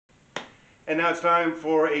And now it's time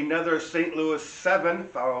for another St. Louis 7,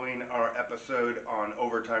 following our episode on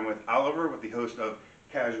Overtime with Oliver, with the host of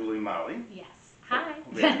Casually Molly. Yes. Hi.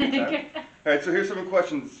 We had a good time. All right, so here's some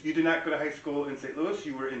questions. You did not go to high school in St. Louis.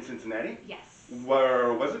 You were in Cincinnati. Yes.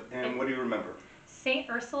 Where was it, and what do you remember? St.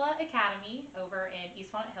 Ursula Academy over in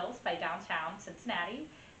East Walnut Hills by downtown Cincinnati.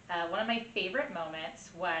 One of my favorite moments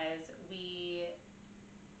was we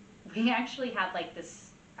actually had like this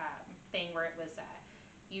thing where it was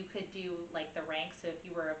you could do like the ranks. So if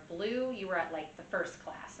you were a blue, you were at like the first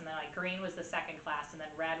class, and then like green was the second class, and then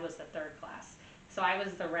red was the third class. So I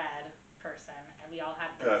was the red person, and we all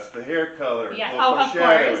had this. That's the hair color. Yeah. Oh, of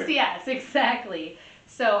course. Yes, exactly.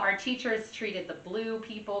 So our teachers treated the blue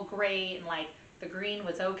people great, and like the green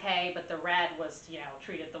was okay, but the red was,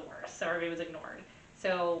 treated the worst. So everybody was ignored.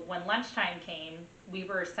 So when lunchtime came, we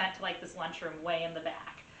were sent to like this lunchroom way in the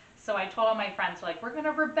back. So I told all my friends, like, we're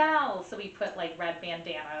gonna rebel. So we put like red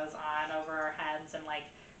bandanas on over our heads, and like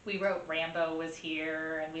we wrote Rambo was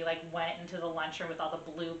here, and we like went into the lunchroom with all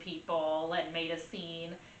the blue people and made a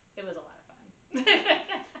scene. It was a lot of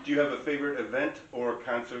fun. Do you have a favorite event or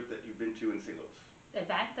concert that you've been to in St. Louis?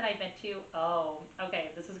 Event that I've been to? Oh,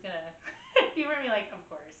 okay, this is gonna humor me, like, of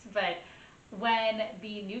course. But when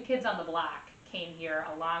the New Kids on the Block came here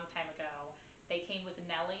a long time ago, they came with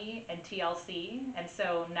Nellie and TLC, and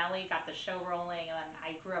so Nellie got the show rolling, and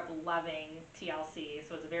I grew up loving TLC,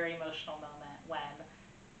 so it was a very emotional moment when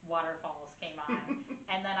Waterfalls came on.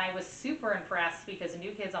 And then I was super impressed because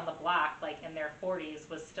New Kids on the Block, like in their 40s,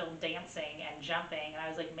 was still dancing and jumping, and I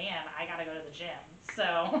was like, man, I gotta go to the gym.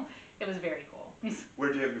 So it was very cool.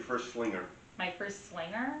 Where'd you have your first slinger? My first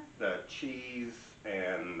slinger? The cheese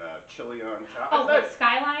and chili on top. Oh, like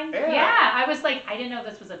Skyline? Yeah. I was like, I didn't know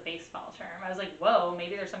this was a baseball term. I was like, whoa,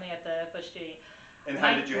 maybe there's something at the Bush Duty. And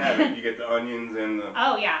how did you have it? You get the onions and the...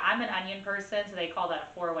 Oh, yeah, I'm an onion person, so they call that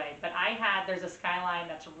a four-way. But there's a Skyline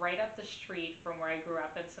that's right up the street from where I grew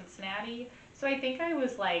up in Cincinnati. So I think I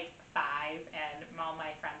was like 5, and all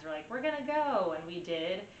my friends were like, we're going to go. And we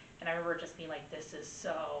did. And I remember just being like, this is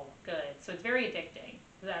so good. So it's very addicting.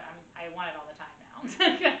 I want it all the time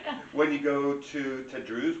now. When you go to Ted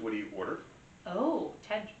Drew's, what do you order? Oh,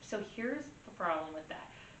 Ted. So here's the problem with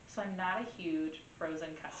that. So I'm not a huge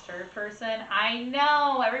frozen custard person. I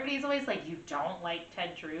know. Everybody's always like, you don't like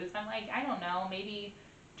Ted Drew's? I'm like, I don't know. Maybe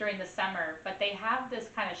during the summer. But they have this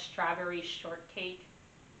kind of strawberry shortcake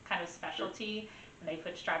kind of specialty. And they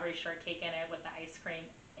put strawberry shortcake in it with the ice cream.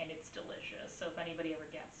 And it's delicious. So if anybody ever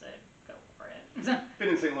gets it, go for it. Been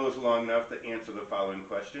in St. Louis long enough to answer the following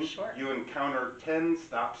question. Sure. You encounter 10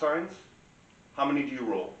 stop signs. How many do you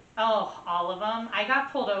roll? Oh, all of them. I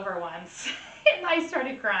got pulled over once, and I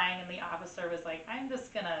started crying, and the officer was like, I'm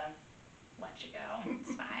just going to let you go.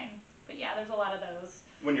 It's fine. But yeah, there's a lot of those.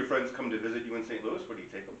 When your friends come to visit you in St. Louis, where do you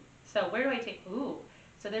take them? So where do I take?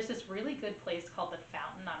 So there's this really good place called the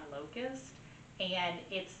Fountain on Locust, and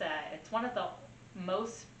it's one of the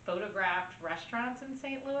most photographed restaurants in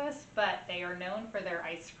St. Louis, but they are known for their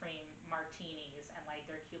ice cream martinis and like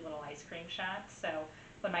their cute little ice cream shots. So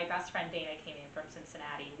when my best friend Dana came in from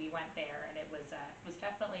Cincinnati, we went there, and it was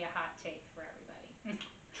definitely a hot take for everybody.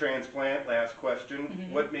 Transplant, last question.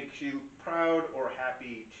 Mm-hmm. What makes you proud or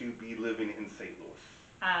happy to be living in St.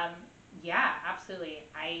 Louis? Yeah, absolutely.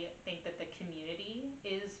 I think that the community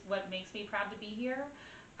is what makes me proud to be here.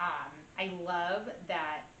 I love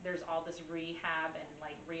that there's all this rehab and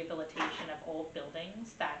like rehabilitation of old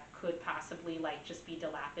buildings that could possibly like just be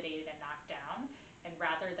dilapidated and knocked down, and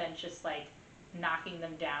rather than just like knocking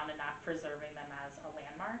them down and not preserving them as a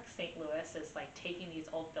landmark, St. Louis is like taking these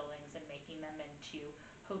old buildings and making them into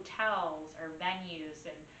hotels or venues,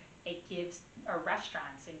 and it gives, or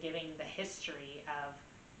restaurants, and giving the history of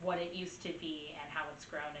what it used to be and how it's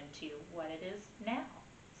grown into what it is now.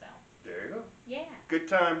 So there you go. yeah. Good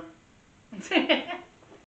time.